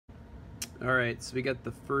Alright, so we got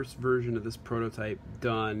the first version of this prototype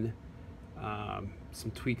done. Some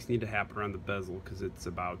tweaks need to happen around the bezel because it's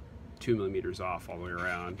about 2 millimeters off all the way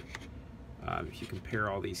around. If you compare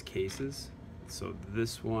all these cases, so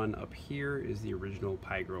this one up here is the original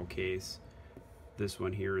PiGRRL case. This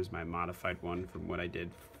one here is my modified one from what I did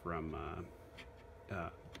from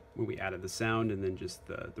when we added the sound and then just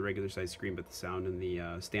the regular size screen, but the sound and the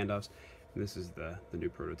standoffs. And this is the new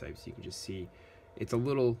prototype, so you can just see it's a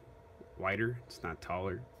little wider. It's not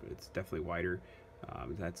taller, but it's definitely wider.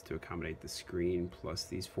 That's to accommodate the screen plus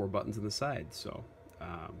these 4 buttons on the side. So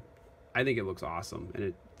I think it looks awesome, and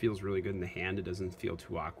it feels really good in the hand. It doesn't feel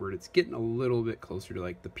too awkward. It's getting a little bit closer to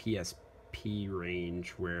like the PSP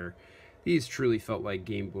range, where these truly felt like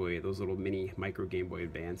Game Boy, those little mini micro Game Boy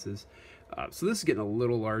Advances. So this is getting a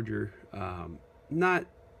little larger. Not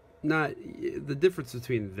the difference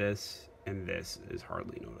between this and this is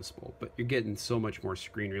hardly noticeable, but you're getting so much more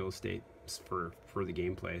screen real estate for the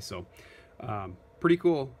gameplay. So pretty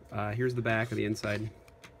cool. Here's the back of the inside.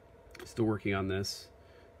 Still working on this.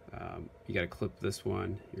 You got to clip this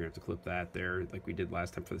one. You're gonna have to clip that there like we did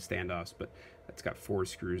last time for the standoffs, but that's got 4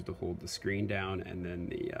 screws to hold the screen down, and then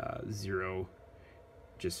the 0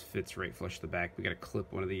 just fits right flush to the back. We got to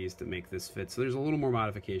clip one of these to make this fit. So there's a little more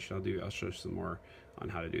modification. I'll show you some more on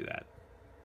how to do that.